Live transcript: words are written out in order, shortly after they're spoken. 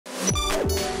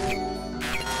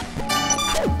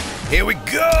Here we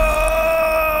go!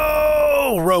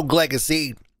 Rogue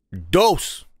Legacy.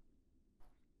 Dose.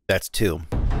 That's 2.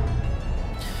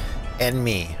 And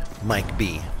me, Mike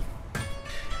B.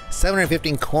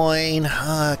 715 coin.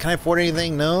 Can I afford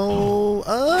anything? No.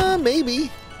 Maybe.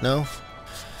 No.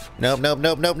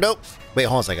 Nope. Wait,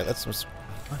 hold on a second. That's what's...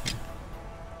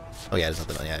 Oh yeah, there's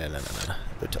something. Yeah, no.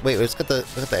 Wait, let's get the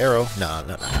arrow. No.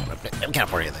 I can't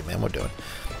afford anything, man. What am I doing?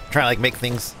 I'm trying to like make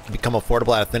things become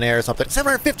affordable out of thin air or something.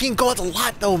 715 gold's a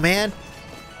lot though, man.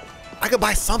 I could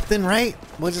buy something, right?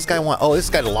 What does this guy want? Oh, this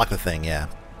guy to lock the thing. Yeah.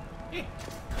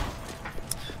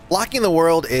 Locking the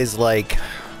world is like...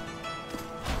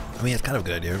 I mean, it's kind of a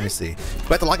good idea. Let me see. Do I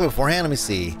have to lock it beforehand? Let me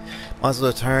see.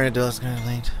 Monster turn. It does kind of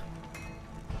late.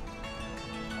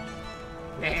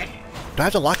 Do I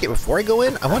have to lock it before I go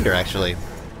in? I wonder, actually.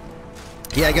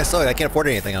 Yeah, I guess so. I can't afford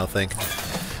anything, I don't think.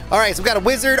 Alright, so we've got a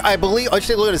wizard. I believe... I should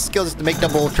take a look at his skills just to make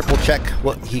triple check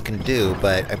what he can do.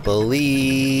 But I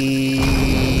believe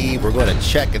we're going to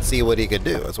check and see what he can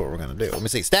do. That's what we're going to do. Let me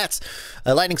see. Stats.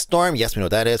 Lightning Storm. Yes, we know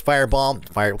what that is. Fireball.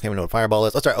 Okay, we know what Fireball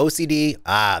is. Let's start OCD.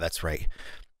 Ah, that's right.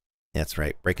 That's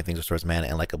right. Breaking things restores mana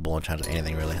and like a bull and changes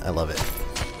anything, really. I love it.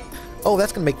 Oh,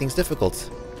 that's going to make things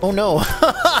difficult. Oh, no.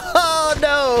 Oh,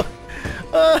 no.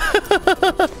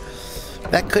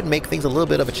 That could make things a little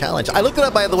bit of a challenge. I looked it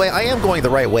up, by the way. I am going the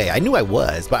right way. I knew I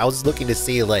was, but I was looking to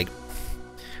see, like,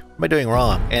 what am I doing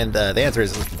wrong? And the answer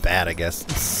is bad, I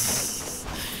guess.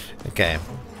 Okay.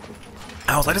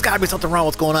 I was like, there's got to be something wrong.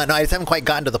 What's going on? No, I just haven't quite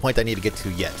gotten to the point I need to get to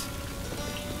yet.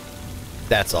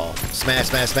 That's all. Smash,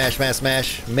 smash, smash, smash,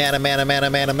 smash. Mana, mana, mana,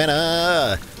 mana,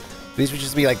 mana. These would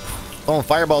just be like throwing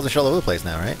fireballs and shit all over the place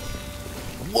now, right?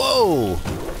 Whoa!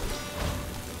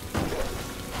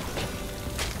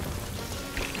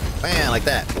 Bam, like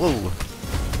that. Whoa.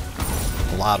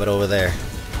 Lob it over there.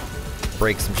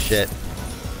 Break some shit.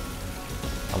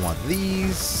 I want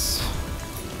these.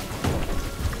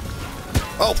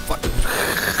 Oh, fuck.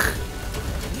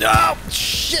 No!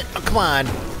 Shit! Oh, come on.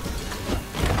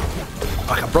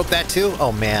 Oh, I broke that too?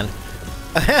 Oh, man.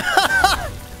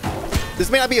 This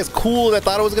may not be as cool as I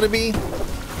thought it was going to be.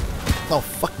 Oh,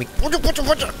 fuck me.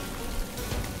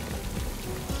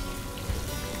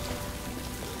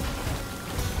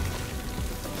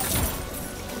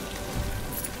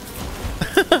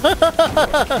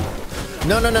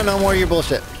 No more of your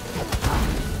bullshit.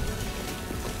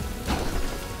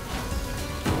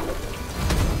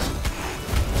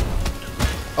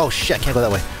 Oh shit, I can't go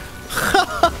that way.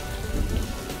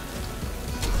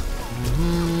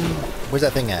 Where's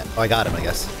that thing at? Oh, I got him, I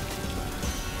guess.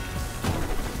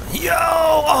 Yo!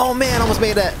 Oh man, almost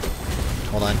made that.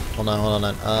 Hold on.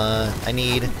 I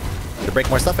need to break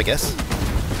more stuff, I guess.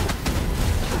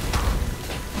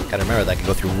 Gotta remember that I can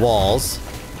go through walls.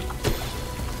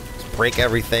 Just break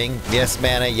everything. Yes,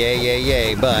 mana,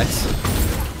 yay, but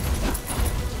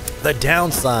the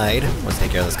downside... Let's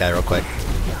take care of this guy real quick.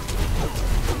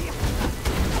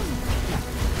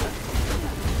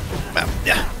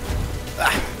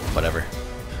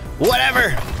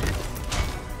 Whatever.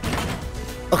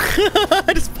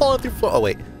 I just fall through floor. Oh,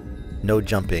 wait. No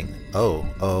jumping. Oh,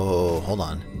 hold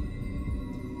on.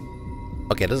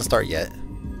 Okay, it doesn't start yet.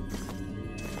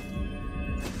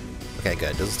 Okay,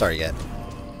 good. Doesn't start yet.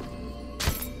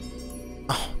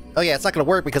 Oh yeah, it's not gonna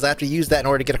work because I have to use that in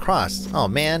order to get across. Oh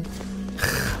man.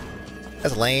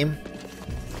 That's lame.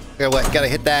 Okay, what? You gotta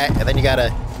hit that, and then you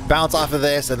gotta bounce off of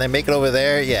this, and then make it over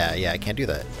there. Yeah, I can't do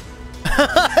that.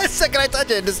 The second I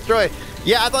touch it, destroy it.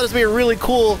 Yeah, I thought this would be a really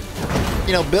cool,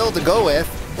 you know, build to go with.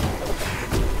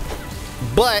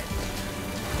 But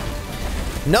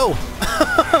no.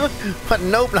 But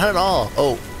nope, not at all.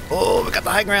 Oh, we got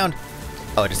the high ground.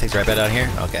 Oh, it just takes right back down here?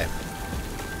 Okay.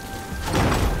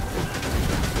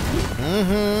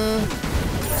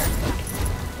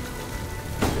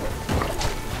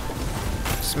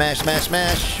 Smash, smash,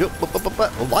 smash.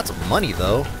 Well, lots of money,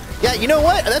 though. Yeah, you know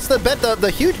what? That's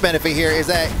the huge benefit here is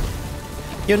that,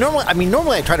 you know,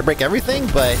 normally I try to break everything,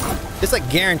 but this like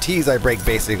guarantees I break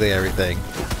basically everything.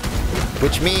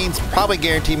 Which means probably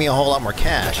guarantee me a whole lot more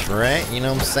cash, right? You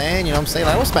know what I'm saying?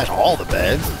 I won't smash all the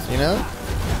beds, you know?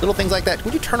 Little things like that.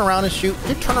 Would you turn around and shoot?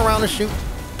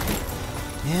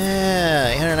 Yeah,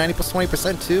 890 plus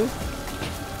 20% too.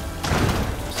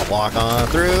 Just walk on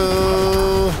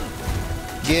through.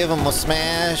 Give him a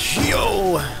smash.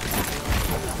 Yo!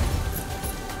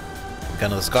 Got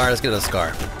another scar. Let's get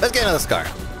another scar.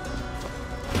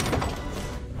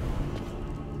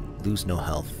 Lose no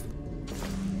health.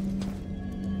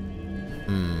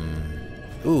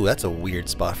 Ooh, that's a weird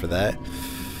spot for that.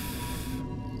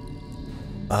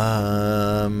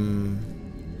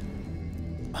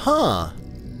 Huh.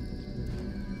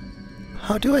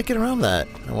 How do I get around that?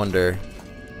 I wonder.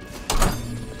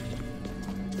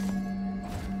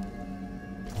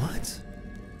 What?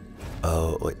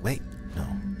 Oh, wait. No.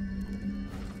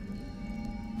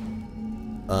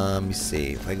 Let me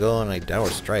see. If I go on a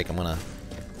downward strike, I'm gonna...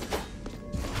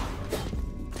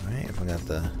 Alright, if I got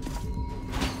the...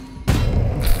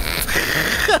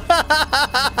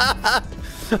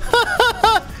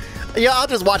 Yeah, I'll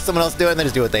just watch someone else do it and then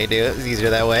just do what they do. It's easier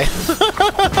that way.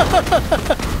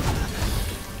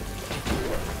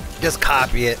 Just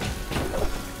copy it.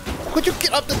 Would you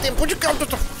get up the thing? Would you get up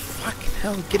the fucking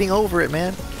hell? I'm getting over it,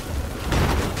 man.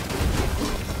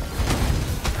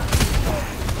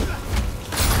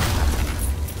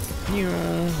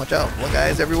 Watch out. Well,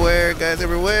 guys everywhere. Guys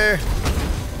everywhere.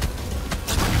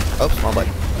 Oops, wrong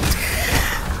button.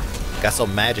 Got so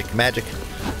magic.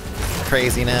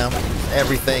 Crazy now.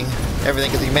 Everything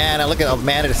gets me mana. Look at how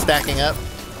mana is stacking up.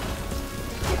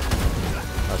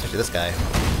 Oh, especially this guy.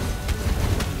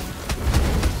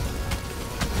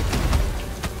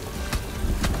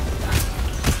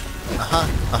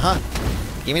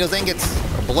 Give me those ingots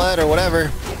or blood or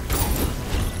whatever.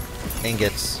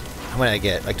 Ingots. How many did I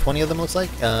get? Like 20 of them, looks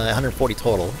like. 140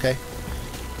 total. Okay.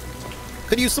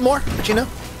 Could use some more, but you know,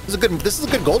 this is a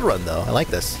good gold run though. I like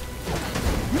this.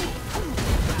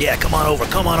 Yeah, come on over.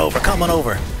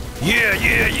 Yeah.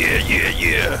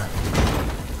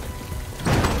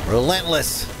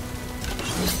 Relentless.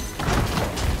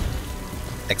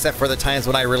 Except for the times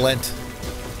when I relent.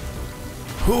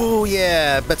 Ooh,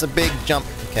 yeah, that's a big jump.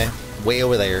 Okay, way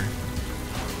over there.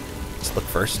 Let's look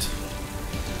first.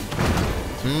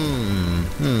 Get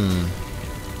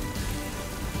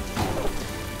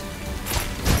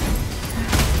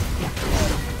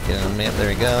on the map, there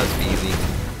we go, it's easy.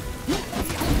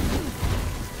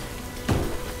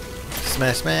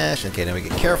 Smash. Okay, now we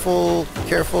get careful.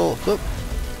 Whoop.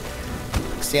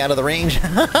 Stay out of the range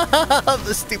of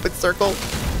the stupid circle.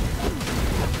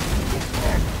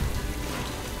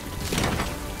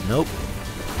 Nope.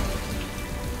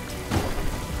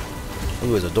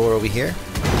 Ooh, there's a door over here.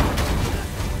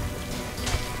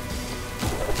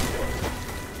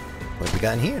 What have we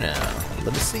got in here now?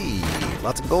 Let me see.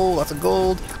 Lots of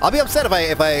gold. I'll be upset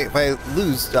if I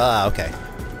lose. Okay.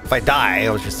 If I die,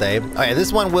 I was just saying. Alright,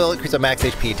 this one will increase our max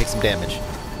HP, take some damage.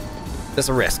 That's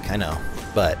a risk, I know.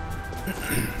 But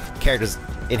character's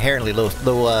inherently low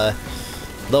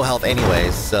health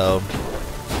anyways, so.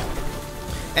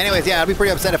 Anyways, yeah, I'd be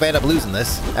pretty upset if I end up losing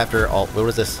this after all. What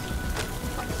was this?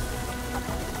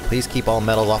 Please keep all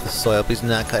metals off the soil. Please do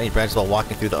not cut any branches while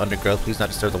walking through the undergrowth. Please not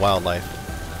disturb the wildlife.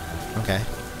 Okay.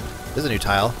 This is a new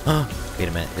tile. Wait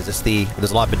a minute. Is this the...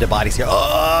 There's a lot of dead bodies here.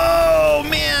 Oh,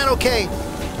 man. Okay.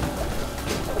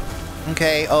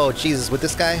 Okay. Oh, Jesus. With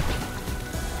this guy?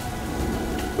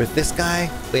 With this guy?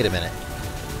 Wait a minute.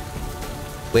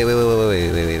 Wait.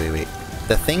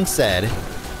 The thing said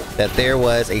that there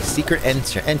was a secret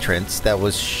entrance that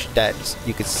was... that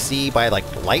you could see by, like,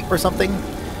 light or something?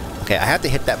 Okay, I have to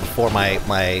hit that before my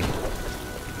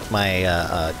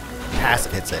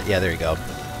passive hits it. Yeah, there you go.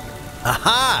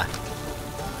 Aha!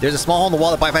 There's a small hole in the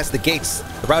wall that bypasses the gates.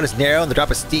 The route is narrow and the drop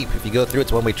is steep. If you go through,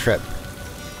 it's a one-way trip.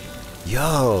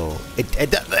 Yo,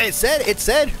 it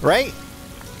said, right?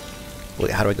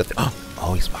 Wait, how do I go through?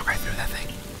 Oh, he's walked right through that thing.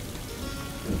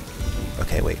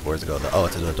 Okay, wait, where's it go? Oh,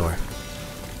 it's a door.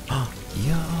 Oh,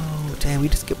 yo, damn, we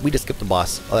just skipped the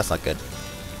boss. Oh, that's not good.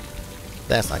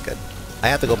 That's not good. I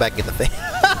have to go back and get the thing.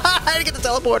 I didn't get the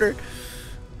teleporter.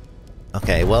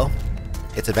 Okay, well,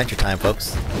 it's adventure time,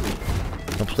 folks.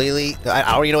 Completely.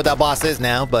 I already know what that boss is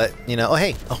now, but you know. Oh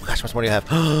hey. Oh gosh, how much more do you have?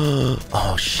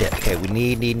 Oh shit. Okay, we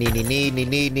need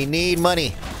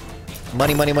money.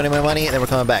 Money, and then we're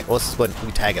coming back. Well, this is what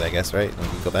we tag it, I guess, right? We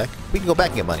can go back. We can go back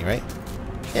and get money, right?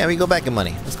 Yeah, we can go back and get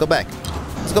money. Let's go back.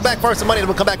 Let's go back for some money, and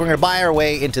we'll come back. We're gonna buy our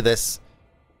way into this,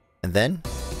 and then.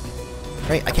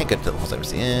 Right, I can't get to the boss.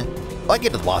 Oh, I can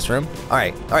get to the boss room. All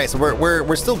right. So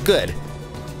we're still good.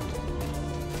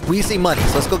 We see money,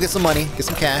 so let's go get some money, get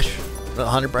some cash.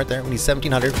 100 right there. We need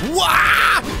 1,700.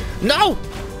 Wah! No!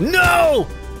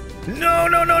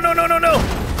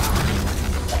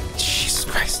 Jesus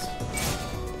Christ!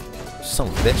 Son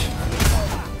of a bitch!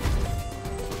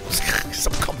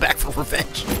 Someone come back for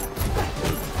revenge.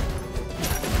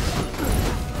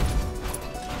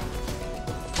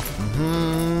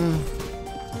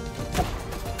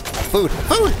 Food!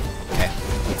 Okay.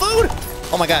 Food!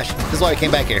 Oh my gosh, this is why I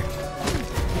came back here.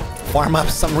 Farm up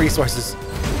some resources.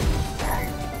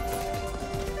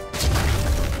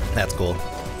 That's cool.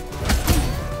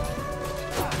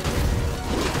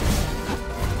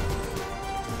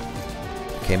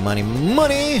 Okay, money!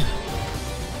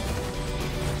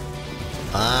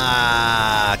 Ah!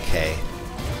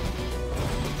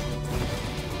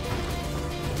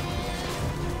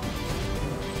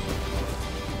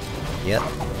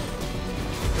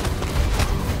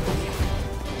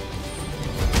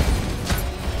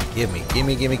 Gimme.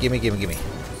 Gimme. Gimme. Gimme. Gimme. Gimme.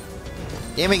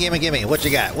 Gimme. Gimme. Gimme. What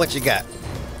you got? What you got?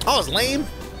 Oh, it's lame.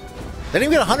 They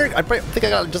didn't even get 100. I think I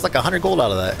got just like 100 gold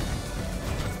out of that.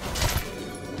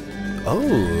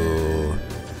 Oh.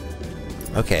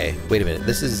 Okay. Wait a minute.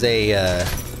 This is a.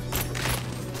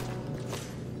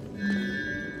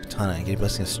 Katana. Get a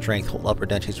blessing of strength. Hold up or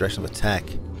down. Change direction of attack.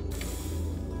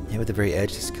 Yeah, with the very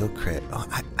edge, the skill crit. Oh,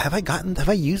 have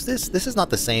I used this? This is not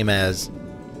the same as.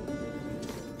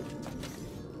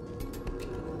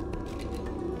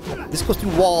 This goes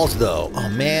through walls, though. Oh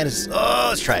man,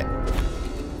 let's try it.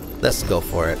 Let's go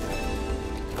for it.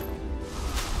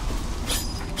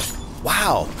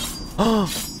 Wow.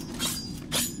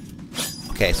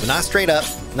 Okay, so not straight up,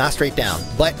 not straight down,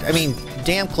 but I mean,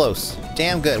 damn close,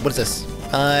 damn good. What is this?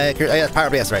 Power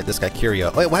blast, right? This guy,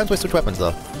 Curio. Oh, wait, what happens when I switch weapons,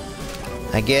 though?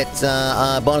 I get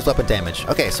bonus weapon damage.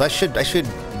 Okay, so I should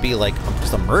be like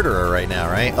just a murderer right now,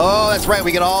 right? Oh, that's right.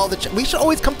 We get all the. We should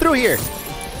always come through here.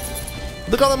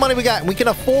 Look at all the money we got. We can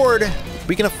afford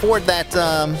that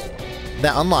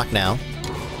that unlock now.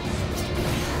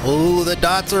 Oh, the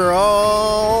dots are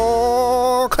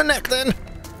all connecting.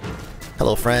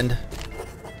 Hello, friend.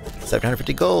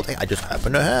 750 gold. Hey, I just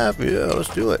happen to have. Yeah,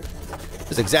 let's do it.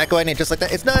 It's exactly what I need. Just like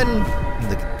that. It's done.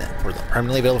 Look at that. For the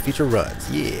permanently available future runs.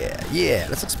 Yeah, yeah.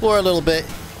 Let's explore a little bit.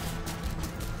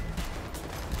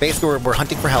 Basically, we're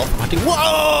hunting for health.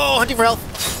 Whoa! Hunting for health.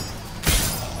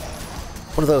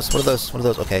 What are those? What are those? What are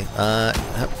those? Okay.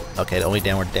 Okay, only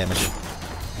downward damage.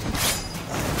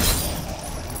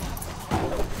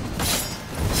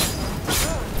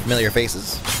 Familiar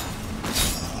faces.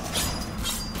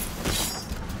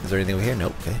 Is there anything over here?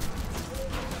 Nope. Okay.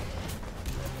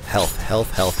 Health,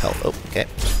 health, health, health. Oh, okay.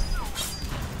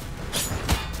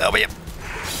 Oh, but yep.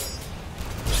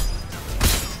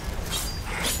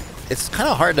 It's kind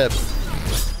of hard to.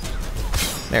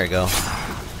 There we go.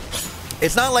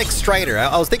 It's not like Strider.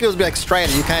 I was thinking it would be like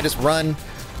Strider. You kind of just run.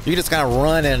 You just kind of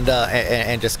run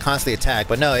and just constantly attack.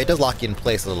 But no, it does lock you in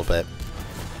place a little bit.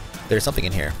 There's something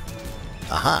in here.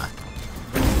 Aha.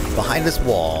 Behind this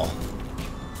wall.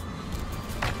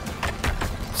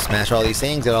 Smash all these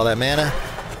things, get all that mana.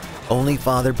 Only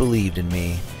Father believed in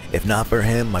me. If not for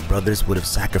him, my brothers would have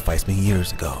sacrificed me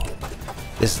years ago.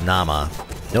 This is Nama.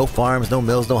 No farms, no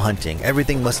mills, no hunting.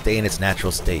 Everything must stay in its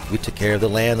natural state. We took care of the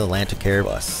land took care of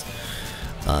us.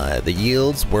 The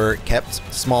yields were kept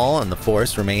small and the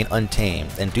forest remained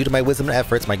untamed. And due to my wisdom and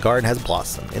efforts, my garden has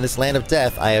blossomed. In this land of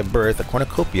death, I have birthed a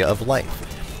cornucopia of life.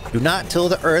 Do not till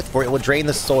the earth, for it will drain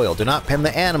the soil. Do not pen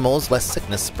the animals, lest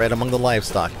sickness spread among the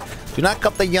livestock. Do not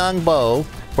cut the young bow,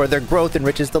 for their growth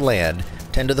enriches the land.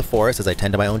 Tend to the forest as I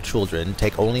tend to my own children.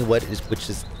 Take only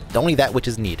only that which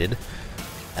is needed.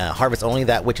 Harvest only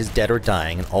that which is dead or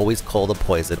dying, and always cull the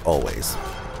poison, always.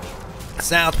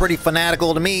 Sounds pretty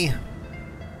fanatical to me.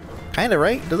 Kinda,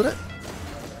 right? Doesn't it?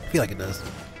 I feel like it does.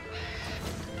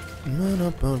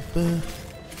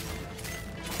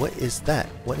 What is that?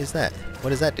 What is that? What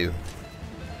does that do?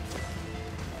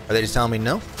 Are they just telling me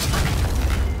no?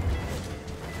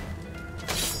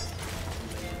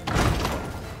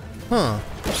 Huh.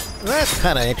 That's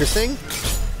kind of interesting.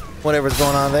 Whatever's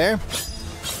going on there.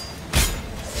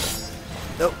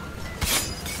 Nope.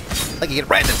 Like you get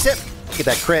right in the tip. Get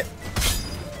that crit.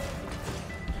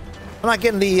 I'm not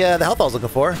getting the health I was looking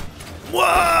for.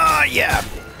 Whoa! Yeah.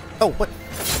 Oh, what?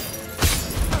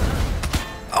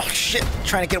 Oh shit!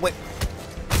 Trying to get away.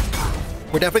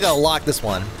 We're definitely gonna lock this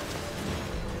one.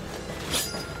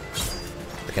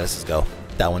 Okay, let's just go.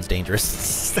 That one's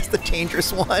dangerous. That's the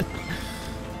dangerous one.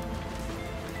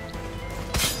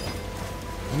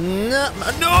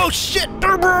 No shit!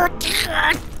 I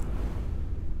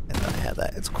thought I had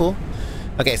that. It's cool.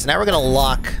 Okay, so now we're gonna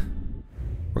lock.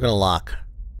 We're gonna lock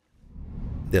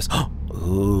this.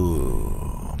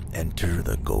 Ooh! Enter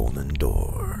the golden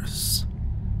doors.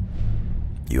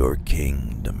 Your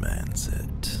king demands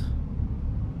it.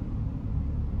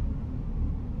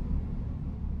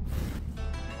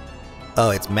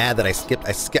 Oh, it's mad that I skipped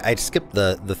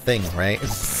the thing, right?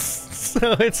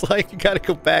 So it's like you gotta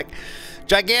go back.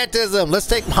 Gigantism! Let's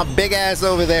take my big ass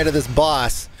over there to this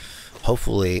boss.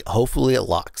 Hopefully it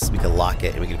locks. We can lock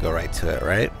it and we can go right to it,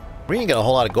 right? We didn't get a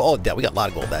whole lot of gold. Oh, yeah, we got a lot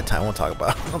of gold that time. I won't talk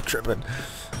about it. I'm tripping.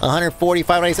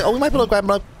 145. I say, oh, we might be able to grab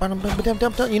them.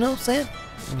 You know what I'm saying?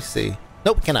 Let me see.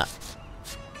 Nope, we cannot.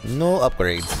 No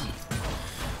upgrades.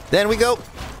 Then we go.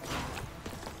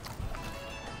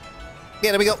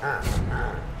 Yeah, there we go.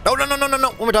 Oh, no. What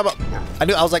am I talking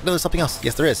about? I was like, no, there's something else.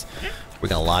 Yes, there is. We're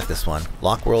gonna lock this one.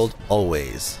 Lock world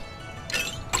always.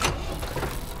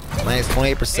 Minus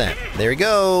 28%. There we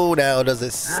go. Now, does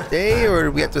it stay or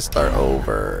do we have to start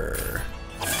over?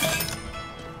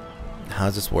 How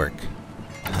does this work?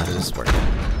 How does this work?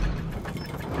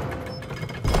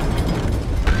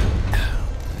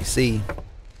 Let me see.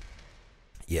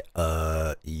 Yeah,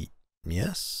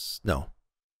 yes? No.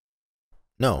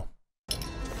 No.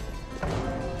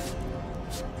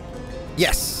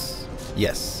 Yes.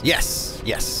 Yes. Yes.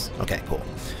 Yes. Okay, cool.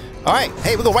 Alright,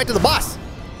 hey, we go right to the boss.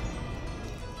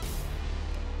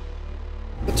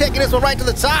 We're taking this one right to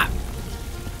the top.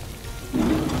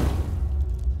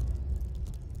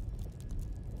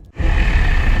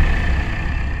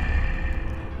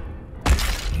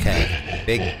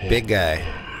 Okay, big guy.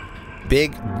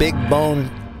 Big bone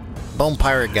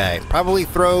pirate guy. Probably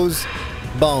throws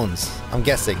bones, I'm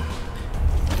guessing.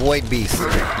 Void beast.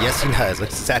 Yes, he does.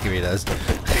 That's exactly what he does.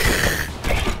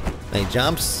 And he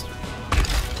jumps.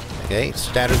 Okay,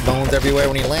 shatters bones everywhere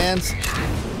when he lands.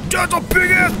 That's a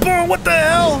big ass bone! What the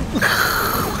hell?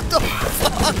 What the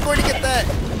fuck? Where'd he get that?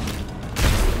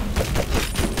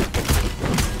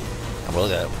 I'm really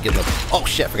gonna give him. Oh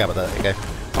shit! I forgot about that. Okay.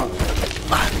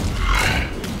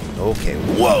 Okay.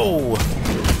 Whoa!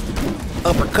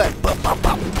 Uppercut. Bop, bop,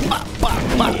 bop, bop, bop,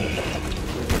 bop.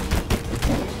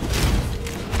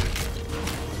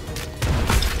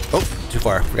 Oh, too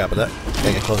far. Forgot about that.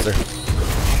 Gotta get closer.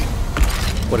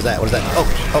 What is that? What is that?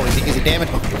 Oh, is he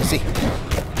damaged? Okay, let's see.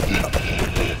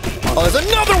 Oh, there's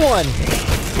another one!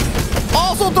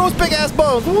 Also throws big ass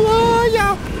bones. Whoa,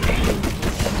 yeah.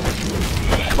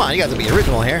 Come on, you guys will be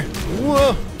original here.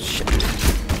 Whoa, shit.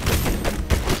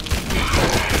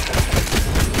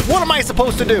 What am I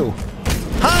supposed to do?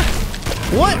 Huh?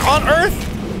 What on earth?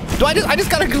 Do I just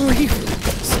gotta leave?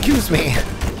 Excuse me.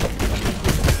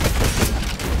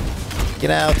 Get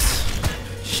out.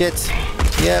 Shit.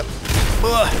 Yep.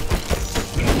 Ugh.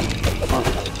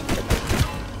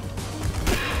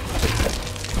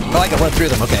 Oh, I can run through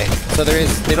them. Okay, so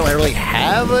they don't really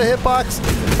have a hitbox.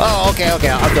 Oh, okay.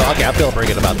 I feel pretty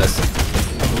good about this.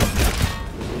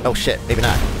 Oh shit, maybe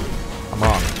not. I'm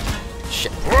wrong.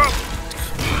 Shit.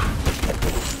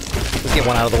 Let's get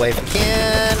one out of the way if I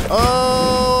can.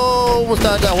 Oh, almost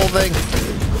done that whole thing.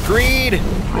 Greed.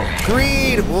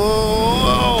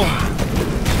 Whoa.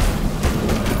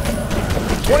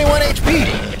 21 HP.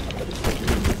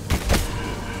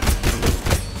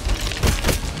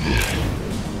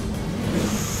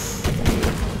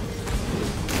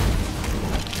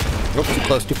 Nope, too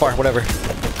close, too far, whatever.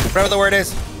 Whatever the word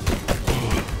is.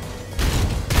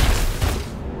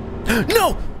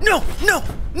 No!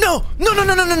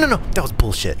 That was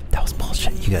bullshit.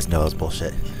 You guys know that was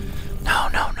bullshit. No.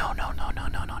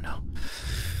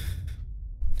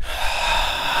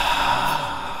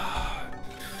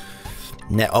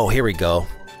 No, oh, here we go.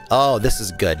 Oh, this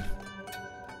is good.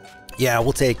 Yeah,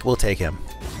 we'll take him.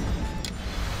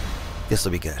 This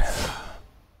will be good.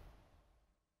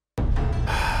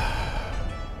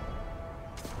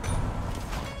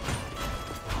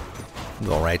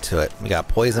 Go right to it. We got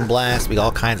poison blast. We got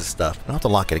all kinds of stuff. We don't have to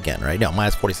lock it again, right? No,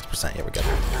 minus 46%. Yeah, we're good.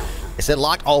 It said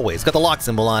locked always. It's got the lock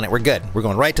symbol on it. We're good. We're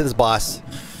going right to this boss.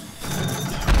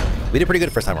 We did pretty good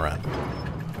the first time around.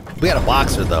 We got a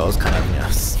boxer though. It's kind of, you know,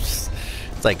 it's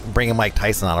like bringing Mike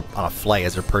Tyson on a flight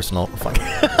as your personal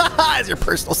as your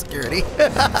personal security. All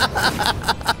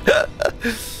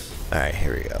right,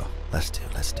 here we go. Let's do.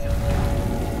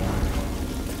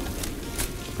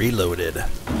 Reloaded.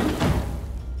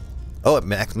 Oh, it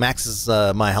maxes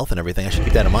my health and everything. I should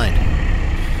keep that in mind.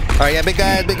 All right, yeah, big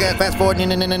guy, fast forward. Oh,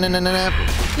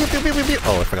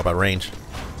 I forgot about range.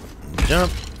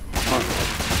 Jump.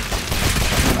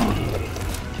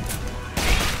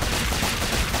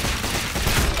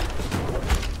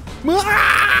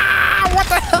 Ah, what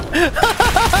the hell?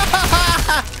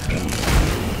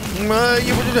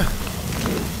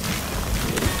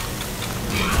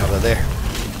 Over there.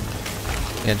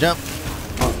 Yeah, jump.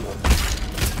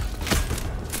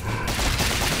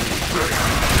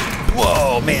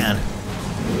 Whoa, man.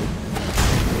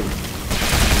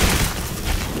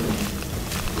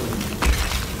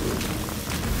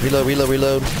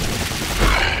 Reload.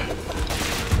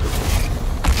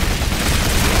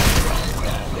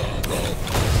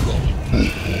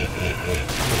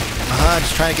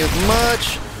 Just trying to get as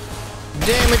much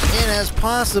damage in as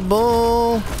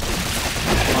possible.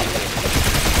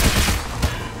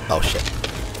 Oh, shit.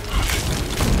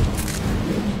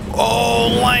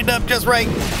 Oh, lined up just right.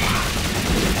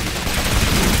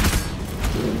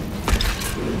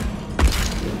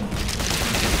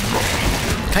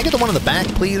 Can I get the one in the back,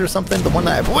 please, or something? The one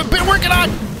that I've been working on!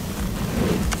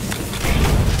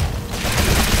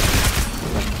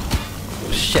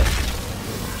 Shit.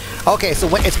 Okay, so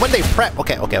it's when they prep.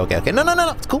 Okay. No,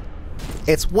 it's cool.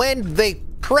 It's when they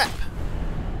prep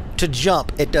to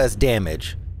jump, it does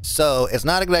damage. So it's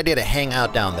not a good idea to hang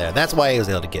out down there. That's why he was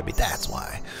able to get me. That's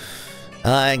why.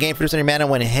 Gain 50% of your mana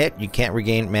when hit. You can't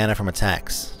regain mana from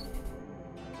attacks.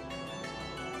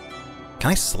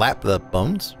 Can I slap the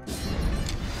bones?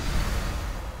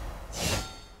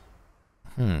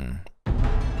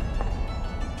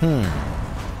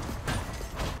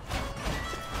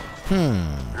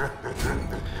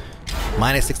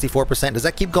 Minus 64%. Does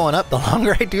that keep going up the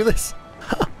longer I do this?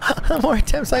 The more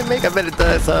attempts I make, I bet it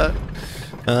does.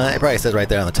 It probably says right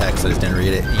there on the text. I just didn't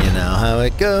read it. You know how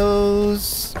it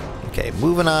goes. Okay,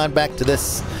 moving on back to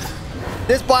this.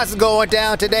 This boss is going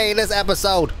down today in this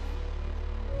episode.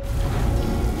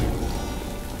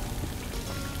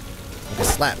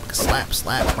 Slap, slap,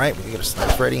 slap. Right, we get a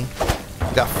slap ready.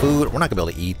 We got food. We're not gonna be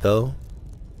able to eat though.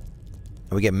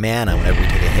 And we get mana whenever we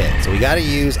take a hit. So we gotta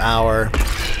use our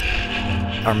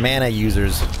mana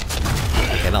users.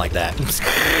 Okay, not like that.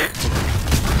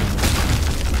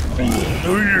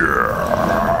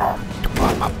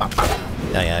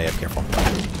 Yeah, careful.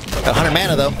 Got 100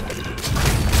 mana though.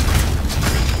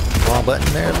 Wrong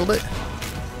button there a little bit.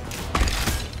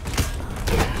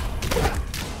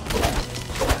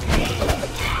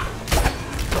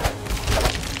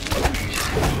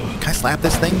 Can I slap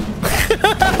this thing?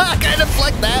 Kind of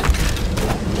like that.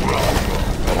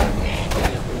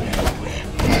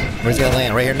 Where's he gonna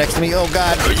land? Right here next to me? Oh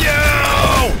god.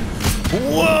 Yo!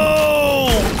 Whoa!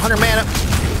 100 mana.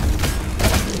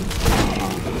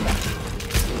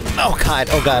 Oh god,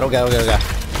 oh god, oh god, oh god, oh god.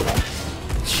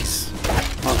 Jeez.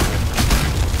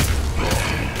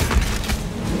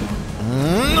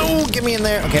 No, get me in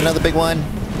there. Okay, another big one.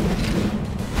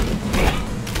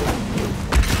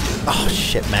 Oh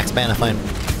shit, max mana, fine.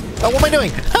 Oh, what am I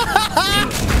doing?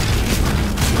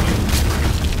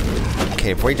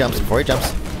 Okay, before he jumps,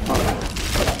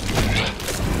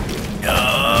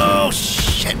 Oh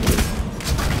shit.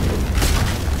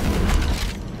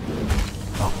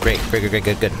 Oh, great. Okay,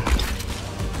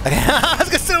 I was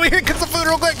gonna sit over here and get some food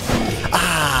real quick.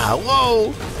 Ah,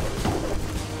 whoa.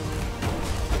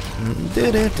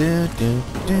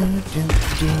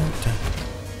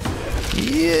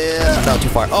 Yeah. No, too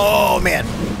far. Oh man.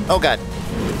 Oh god.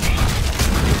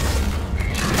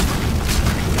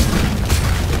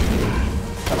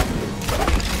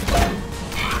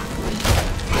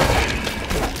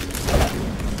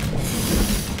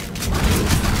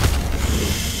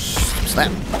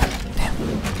 Slap. Damn.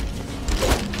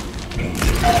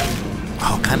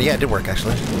 Oh, kinda, yeah, it did work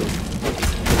actually.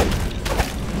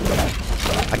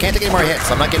 I can't take any more hits,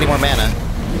 so I'm not getting more mana.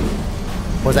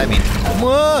 What does that mean?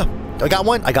 Whoa! I got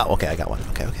one? I got one. Okay,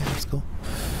 that's cool.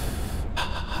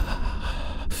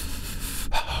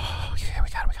 Okay, we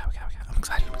got it. I'm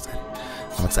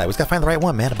excited. We just gotta find the right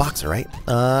one, man. A boxer, right?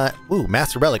 Ooh,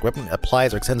 Master Relic. Weapon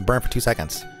applies or extends burn for 2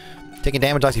 seconds. Taking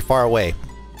damage knocks you far away.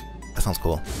 That sounds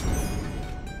cool.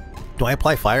 Do I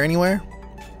apply fire anywhere?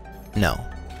 No.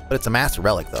 But it's a Master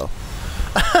Relic, though.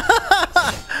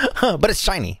 But it's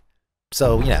shiny.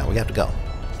 So, yeah, we have to go.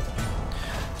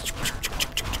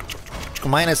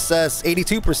 Minus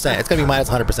 82%. It's gonna be minus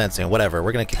 100% soon. Whatever.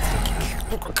 We're gonna.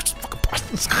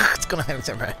 It's gonna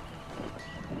happen.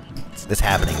 It's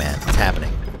happening, man. It's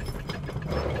happening.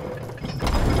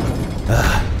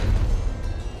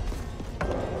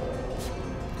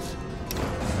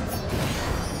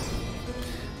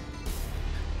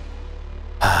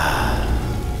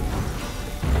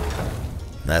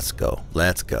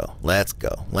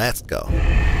 Let's go.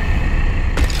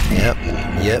 Yep.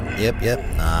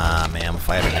 Ah, man, I'm a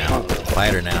fighter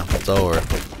now. It's over. Look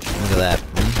at that.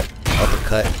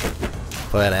 Uppercut.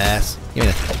 For that ass.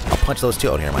 I'll punch those too.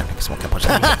 Oh, never mind. I guess I won't punch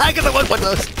those. I guess I won't punch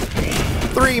those.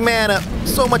 3 mana.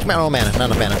 So much mana. Oh, mana.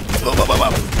 Not enough mana.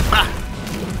 Ah.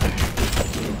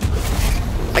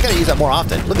 I gotta use that more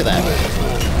often. Look at that.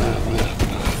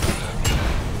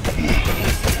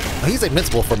 Oh, he's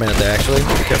invincible for a minute there, actually.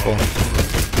 Be careful.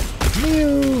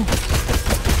 Mew.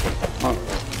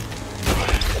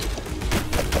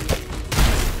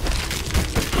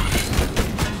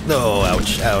 No,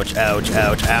 ouch.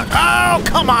 Oh,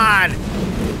 come on!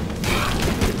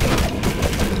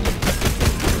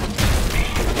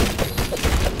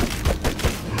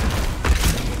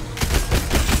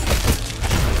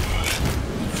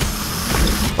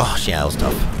 Oh, yeah, that was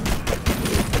tough.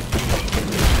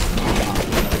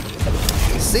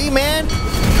 See, man?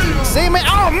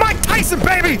 Oh, Mike Tyson,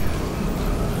 baby!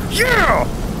 Yeah!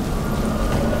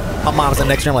 My mom's in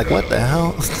the next room like, what the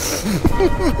hell?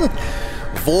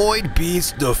 Void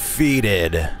Beast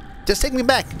defeated. Just take me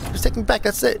back.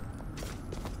 That's it.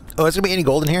 Oh, is there gonna be any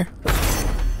gold in here?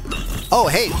 Oh,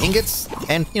 hey, ingots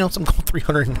and, some gold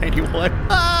 391.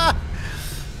 Ah!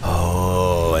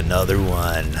 Oh, another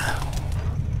one.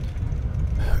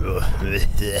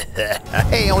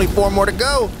 Hey, only 4 more to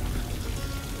go.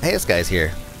 Hey, this guy's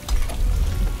here.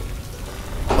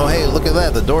 Oh, hey, look at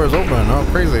that. The door is open. Oh,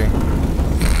 crazy.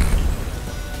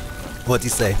 What'd he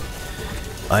say?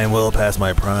 I am well past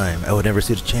my prime. I would never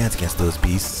stand a chance against those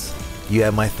beasts. You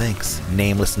have my thanks.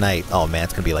 Nameless Knight. Oh, man,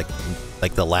 it's gonna be like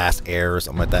the last heir or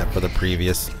something like that for the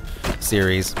previous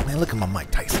series. Man, look at my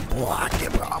Mike Tyson. Block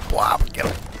it, block. Get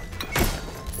him.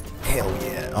 Hell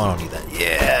yeah. Oh, I don't need that.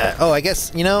 Yeah. Oh, I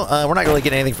guess, you know, we're not really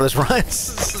getting anything for this run.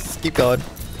 Let's keep going.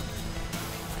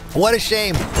 What a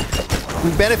shame.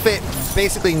 We benefit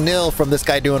basically nil from this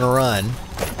guy doing a run.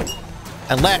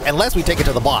 Unless we take it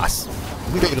to the boss.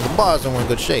 If we take it to the boss, then we're in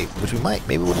good shape. Which we might.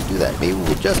 Maybe we'll just do that. Maybe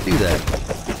we'll just do that.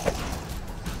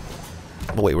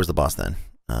 Oh, wait, where's the boss then?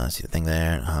 See the thing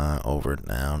there? Over,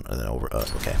 down, and then over,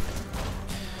 up. Okay.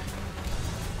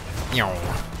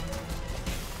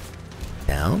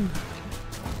 Down.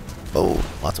 Oh,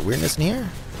 lots of weirdness in here.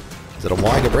 Is it a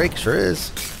wall I can break? Sure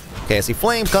is. Okay, I see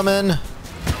flame coming.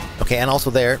 Okay, and also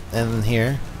there, and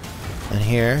here, and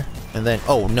here, and then.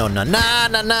 Oh, no.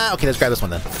 Okay, let's grab this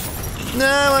one then. No,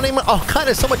 I need more. Oh, God,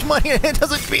 there's so much money. It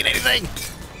doesn't mean anything.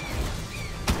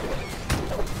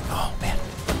 Oh, man.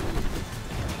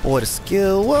 Boy, the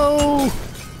skill. Whoa.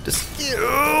 The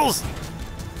skills.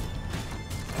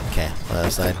 Okay, on the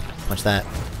other side. Punch that.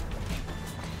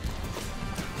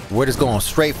 We're just going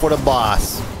straight for the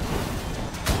boss.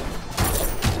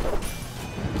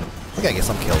 We gotta get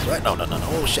some kills, right? No.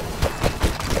 Oh, shit.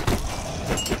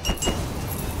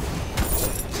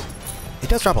 It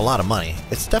does drop a lot of money.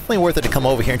 It's definitely worth it to come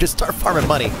over here and just start farming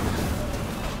money.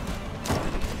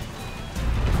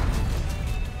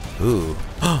 Ooh.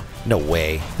 No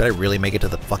way. Did I really make it to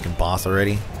the fucking boss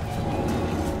already?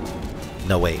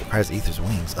 No way. Prize Ether's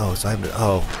wings. Oh, so I have to...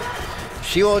 Oh.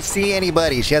 She won't see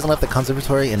anybody. She hasn't left the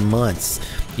conservatory in months.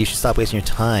 You should stop wasting your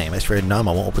time. As for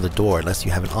Nama, won't open the door unless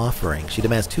you have an offering. She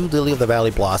demands 2 Lily of the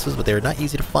Valley blossoms, but they are not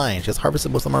easy to find. She has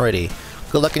harvested most of them already.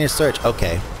 Good luck in your search.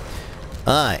 Okay.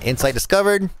 Insight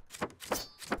discovered.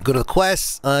 Go to the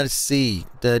quest. Let's see.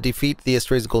 Defeat the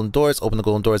Astraeus Golden Doors. Open the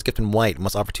Golden Doors. Gift in white.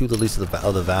 Must offer 2 Lilies of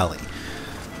the Valley.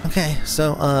 Okay,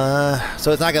 so it's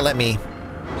not gonna let me.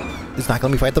 It's not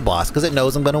gonna let me fight the boss because it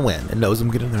knows I'm gonna win. It knows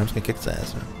I'm just gonna kick its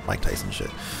ass. Mike Tyson shit.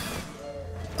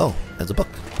 Oh, there's a book.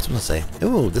 What's it gonna say?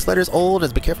 Ooh, this letter is old and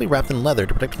has been carefully wrapped in leather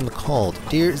to protect from the cold.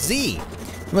 Dear Z, you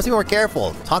must be more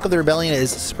careful. Talk of the rebellion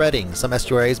is spreading. Some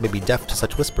estuaries may be deaf to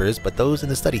such whispers, but those in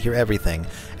the study hear everything.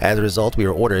 As a result, we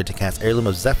were ordered to cast Heirloom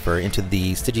of Zephyr into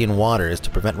the Stygian waters to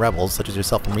prevent rebels such as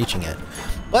yourself from reaching it.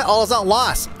 But all is not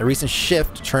lost. A recent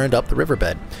shift churned up the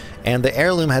riverbed, and the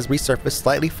heirloom has resurfaced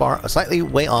slightly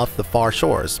way off the far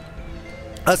shores.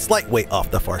 A slight way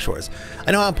off the far shores.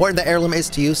 I know how important the heirloom is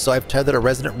to you, so I've tethered a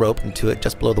resonant rope into it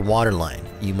just below the waterline.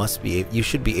 You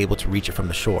should be able to reach it from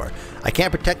the shore. I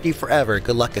can't protect you forever.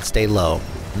 Good luck and stay low.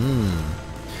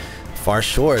 Far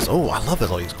shores. Oh, I love it.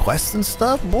 All these quests and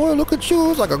stuff. Boy, look at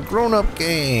you. It's like a grown-up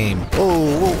game.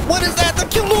 Oh, what is that? The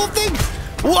cute little thing.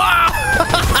 Wow!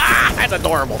 That's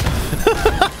adorable.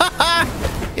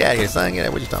 Yeah, here, son. Yeah,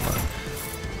 what are you talking about?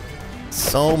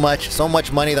 So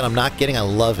much money that I'm not getting. I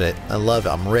love it.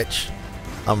 I'm rich.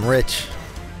 I'm rich.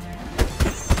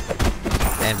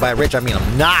 And by rich, I mean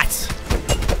I'm not.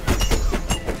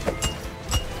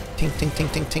 Tink, tink, tink,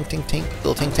 tink, tink, tink, tink.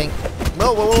 Little tink, tink.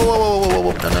 Whoa, whoa, whoa, whoa, whoa,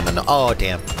 whoa, whoa. No. Oh,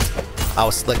 damn. I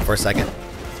was slick for a second.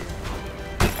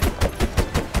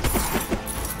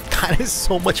 God, there's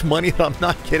so much money that I'm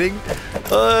not getting.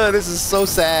 This is so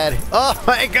sad. Oh,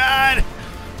 my God.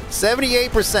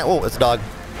 78%. Whoa, it's a dog.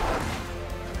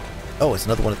 Oh, it's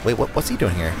another one. Wait, what's he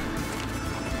doing here?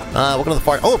 We're going to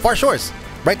the far shores.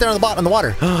 Right there on the bottom, in the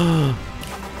water.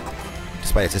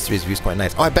 Despite its history, his view's quite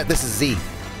nice. Oh, I bet this is Z.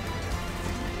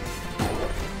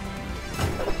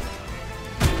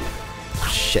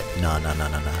 Shit. No.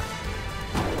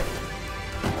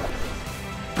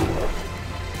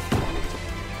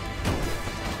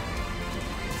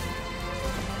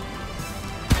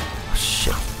 Oh,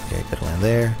 shit. Okay, gotta land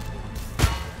there.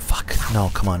 Fuck. No,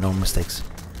 come on, no mistakes.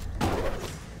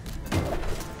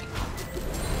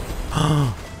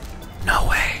 No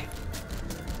way.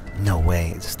 No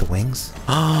way. Is this the wings?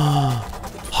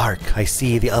 Hark, I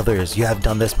see the others. You have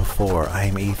done this before. I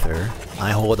am Ether.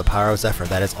 I hold the power of Zephyr.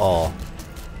 That is all.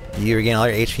 You regain all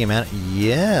your HP amount?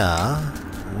 Yeah.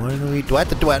 What do we do? I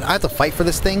have to fight for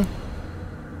this thing?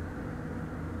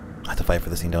 I have to fight for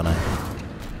this thing, don't I?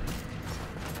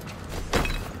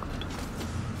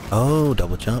 Oh,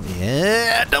 double jump.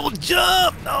 Yeah, double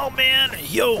jump. Oh, man.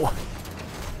 Yo.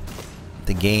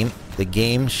 The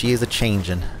game, she is a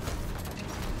changin'.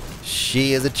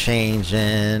 she is a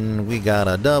changing. We got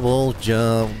a double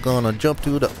jump. Gonna jump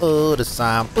to the other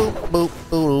side. Boop, boop,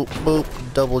 boop,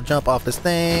 boop. Double jump off this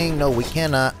thing. No, we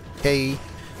cannot. Okay.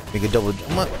 We can double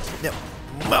jump up. Yep.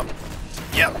 Up.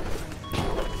 Yep.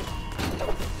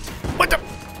 What the?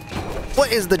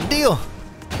 What is the deal?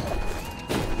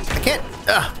 I can't.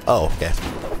 Oh, okay.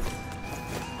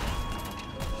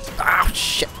 Ah,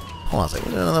 shit. Hold on a second.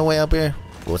 Is there another way up here?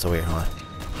 What's over here? Hold on.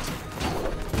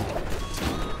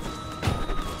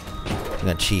 I'm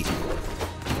gonna cheat.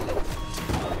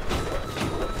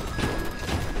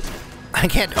 I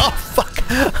can't. Oh, fuck.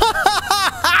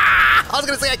 I was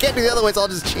gonna say I can't do the other way, so I'll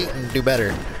just cheat and do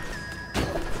better.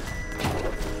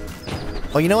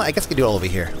 Oh, you know what? I guess I can do it all over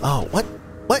here. Oh, what?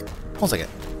 What? Hold on a second.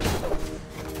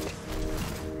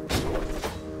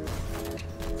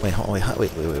 Wait, hold on,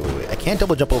 wait. I can't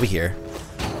double jump over here.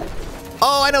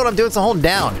 Oh, I know what I'm doing, so holding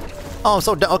down. Oh, I'm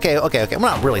so dumb. Okay. I'm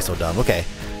not really so dumb. Okay.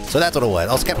 So that's what it was.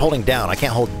 I just kept holding down. I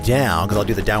can't hold down because I'll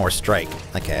do the downward strike.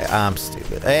 Okay, I'm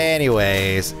stupid.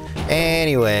 Anyways,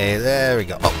 there we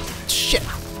go. Oh, shit.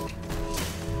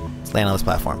 Let's land on this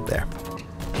platform. There.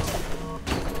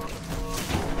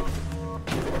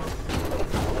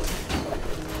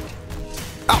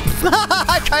 Oh,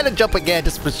 I tried to jump again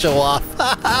just to show off.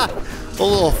 A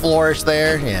little flourish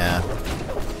there. Yeah.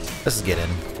 Let's just get in.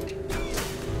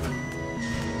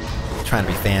 Trying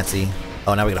to be fancy.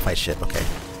 Oh, now we gotta fight shit. Okay.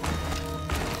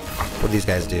 What do these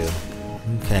guys do?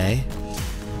 Okay.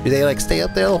 Do they like stay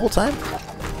up there the whole time?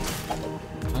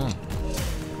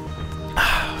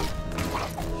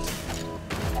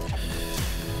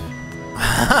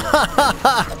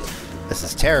 This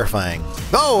is terrifying.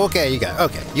 Oh, okay, you got it.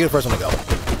 Okay, you're the first one to go.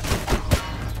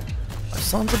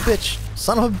 Son of a bitch.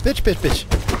 Son of a bitch.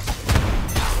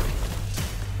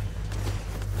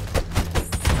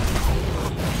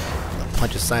 The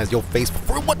punch the size of your face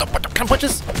before. What the kind of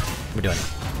punches? What are we doing?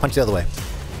 Punch the other way.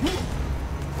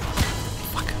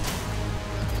 Fuck.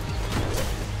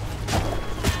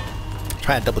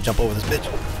 Try and double jump over this bitch.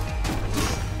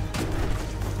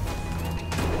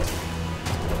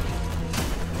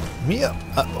 Yeah.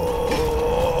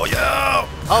 Oh, yeah.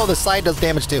 Oh, the side does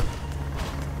damage too.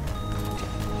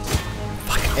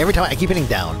 Fuck. Every time I keep hitting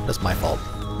down. That's my fault.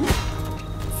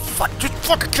 Fuck. Just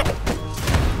fucking kill.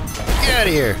 Get out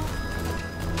of here.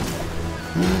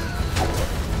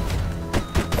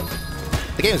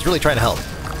 The game is really trying to help.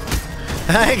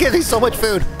 I give you so much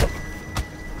food.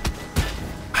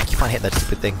 I keep on hitting that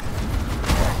stupid thing.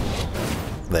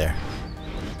 There.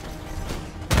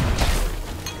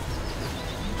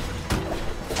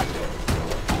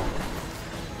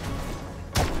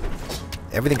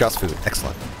 Everything drops food.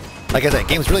 Excellent. Like I said,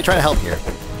 game's really trying to help here.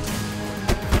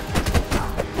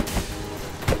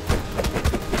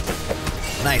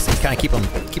 Nice. Just kind of keep them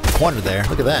cornered there.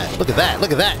 Look at that. Look at that.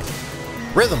 Look at that.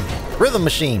 Rhythm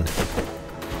machine.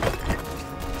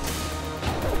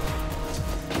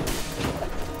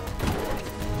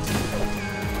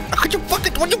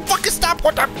 Would you fucking stop?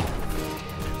 What the?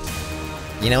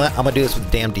 You know what? I'm gonna do this with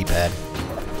the damn D-pad.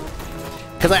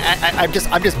 Cause I'm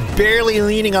just barely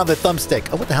leaning on the thumbstick.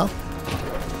 Oh, what the hell?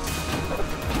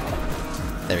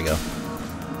 There we go.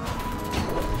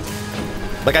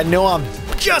 Like I know I'm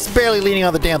just barely leaning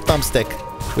on the damn thumbstick,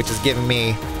 which is giving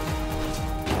me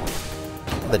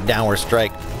the downward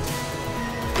strike.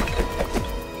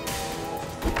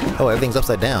 Oh, everything's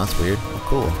upside down. That's weird. Oh,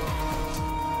 cool.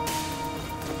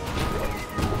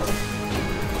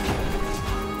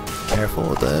 Careful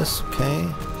with this. Okay.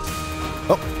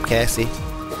 Oh, okay. I see.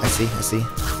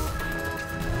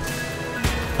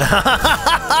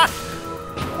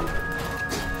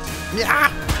 Yeah.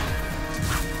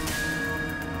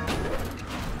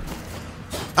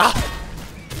 Ah.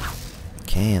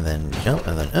 Okay, and then jump,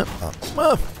 and then up,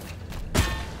 up.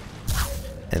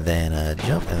 And then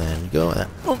jump, and then go, and then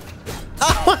oh,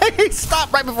 he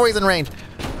stopped right before he's in range.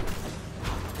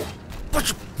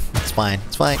 It's fine.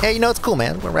 It's fine. Hey, you know it's cool,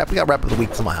 man. We got rap of the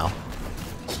week somehow.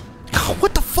 Oh,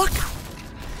 what the fuck?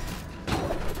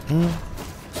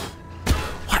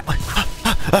 What?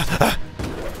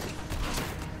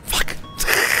 Fuck.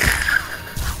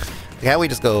 Okay, how we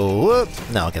just go? Whoop.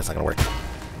 No, okay, it's not gonna work.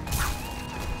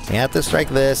 We have to strike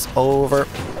this over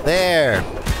there.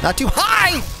 Not too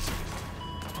high.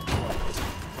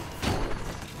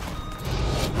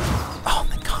 Oh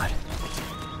my god.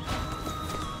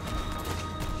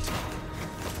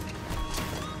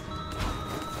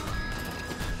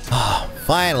 Oh,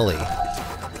 finally.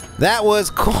 That was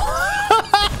cool.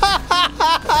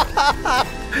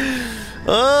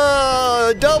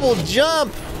 Oh, double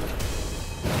jump.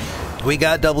 We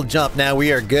got double jump now.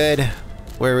 We are good.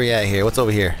 Where are we at here? What's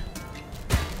over here?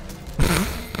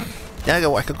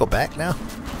 Now I could go back now?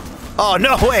 Oh,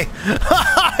 no way!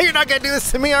 You're not gonna do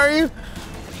this to me, are you?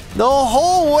 The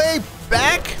whole way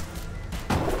back?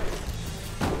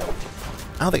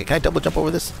 I don't think can I double jump over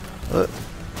this?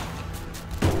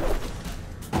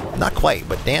 Not quite,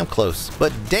 but damn close.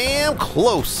 But damn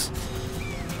close.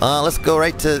 Let's go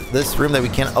right to this room that we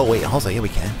can. Oh wait, hold on. Yeah, we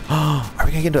can. Are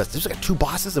we gonna get into this? There's like 2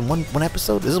 bosses in one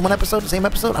episode. This is one episode, the same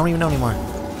episode. I don't even know anymore.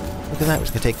 Look at that. We're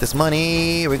just gonna take this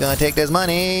money. We're gonna take this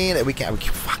money that we can't.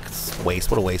 Fuck, it's a waste.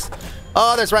 What a waste.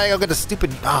 Oh, that's right. I'll get the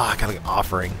stupid. Oh, I got an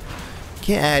offering.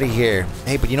 Get out of here.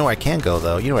 Hey, but you know where I can go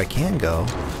though. You know where I can go.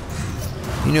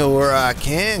 You know where I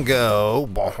can go.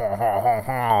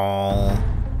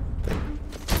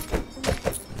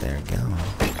 There we go.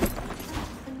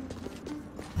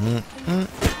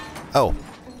 Oh.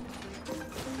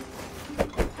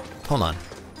 Hold on.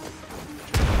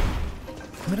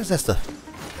 What is that stuff?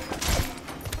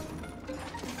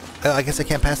 I guess I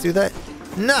can't pass through that?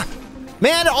 Nah!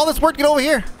 Man, all this work to get over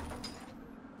here!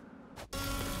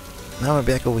 Now I'm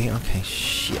back over here. Okay,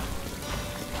 shit.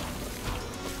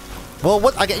 Well,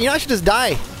 what? You know, I should just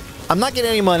die. I'm not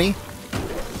getting any money.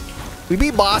 We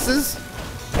beat bosses.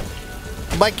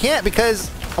 But I can't because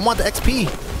I want the XP.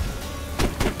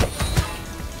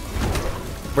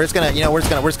 We're just gonna, you know, we're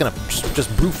just gonna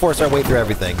just brute force our way through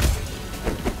everything.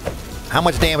 How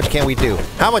much damage can we do?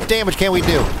 How much damage can we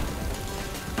do?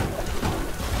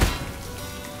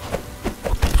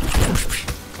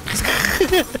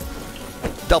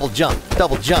 Double jump,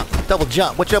 double jump, double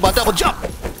jump. What you know about double jump?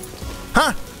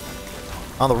 Huh?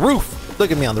 On the roof. Look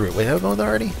at me on the roof. Wait, did I go there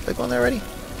already? Did I go in there already?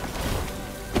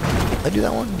 Did I do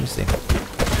that one? Let me see.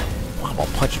 I'm gonna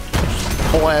punch your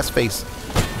whole ass face.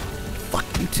 Fuck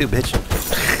you too, bitch.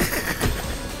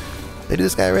 Did I do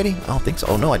this guy already? I don't think so.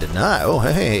 Oh no, I did not. Oh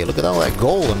hey, look at all that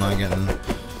gold I'm not getting.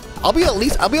 I'll be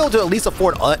able to at least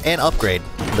afford an upgrade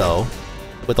though,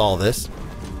 with all this.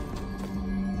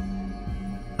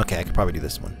 Okay, I could probably do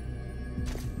this one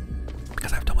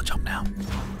because I have double jump now.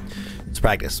 Let's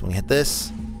practice. When you hit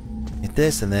this,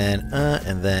 and then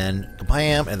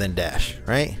bam, and then dash.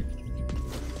 Right?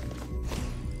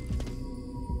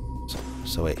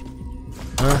 So wait.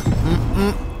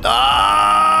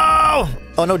 Oh!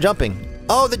 Oh, no jumping.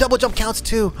 Oh, the double jump counts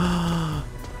too. Oh,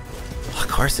 of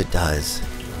course it does.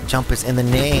 Jump is in the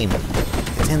name.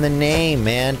 It's in the name,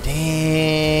 man. Dang.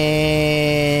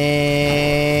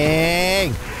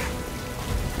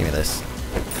 Give me this.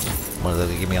 One of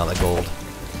those. Give me all that gold.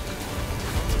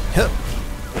 Hup.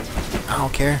 I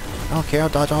don't care. I don't care. I'll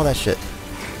dodge all that shit.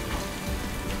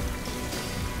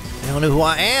 They don't know who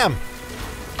I am.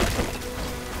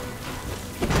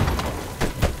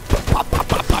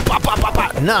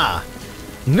 Nah.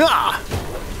 Nah.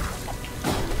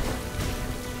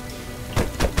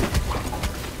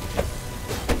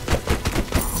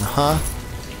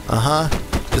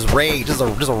 Just rage. Just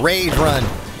a rage run.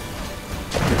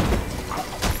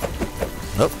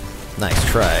 Oh, nice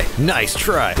try. Nice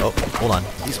try. Oh, hold on.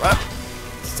 He's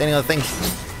standing on the thing.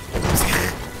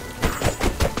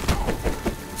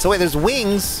 So wait, there's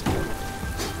wings.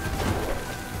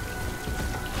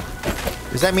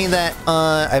 Does that mean that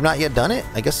I've not yet done it?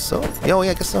 I guess so. Oh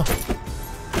yeah, I guess so.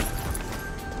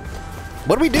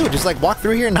 What do we do? Just like walk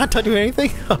through here and not touch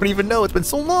anything? I don't even know. It's been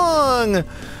so long.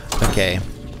 Okay,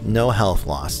 no health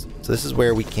loss. So this is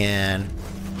where we can.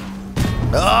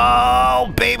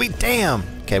 Oh baby, damn.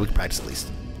 Okay, we can practice at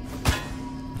least.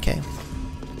 Okay.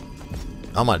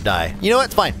 I'm gonna die. You know what?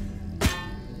 It's fine.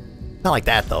 Not like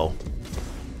that though.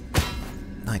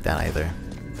 Not like that either.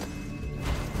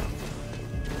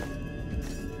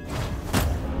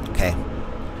 Okay.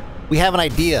 We have an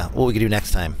idea what we can do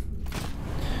next time.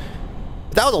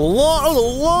 That was a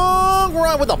long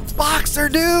run with a boxer,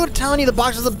 dude. I'm telling you, the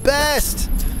boxer's the best.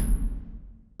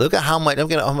 Look at how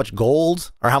much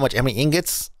gold, or how many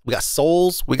ingots. We got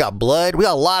souls. We got blood. We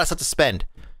got a lot of stuff to spend.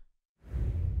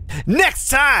 Next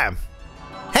time.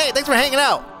 Hey, thanks for hanging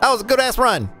out. That was a good ass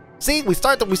run. See, we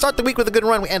start the week with a good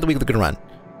run. We end the week with a good run.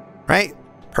 Right?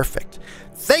 Perfect.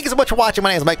 Thank you so much for watching.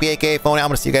 My name is Mike B, aka Fony. I'm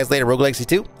gonna see you guys later. Rogue Legacy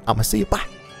 2. I'm gonna see you. Bye.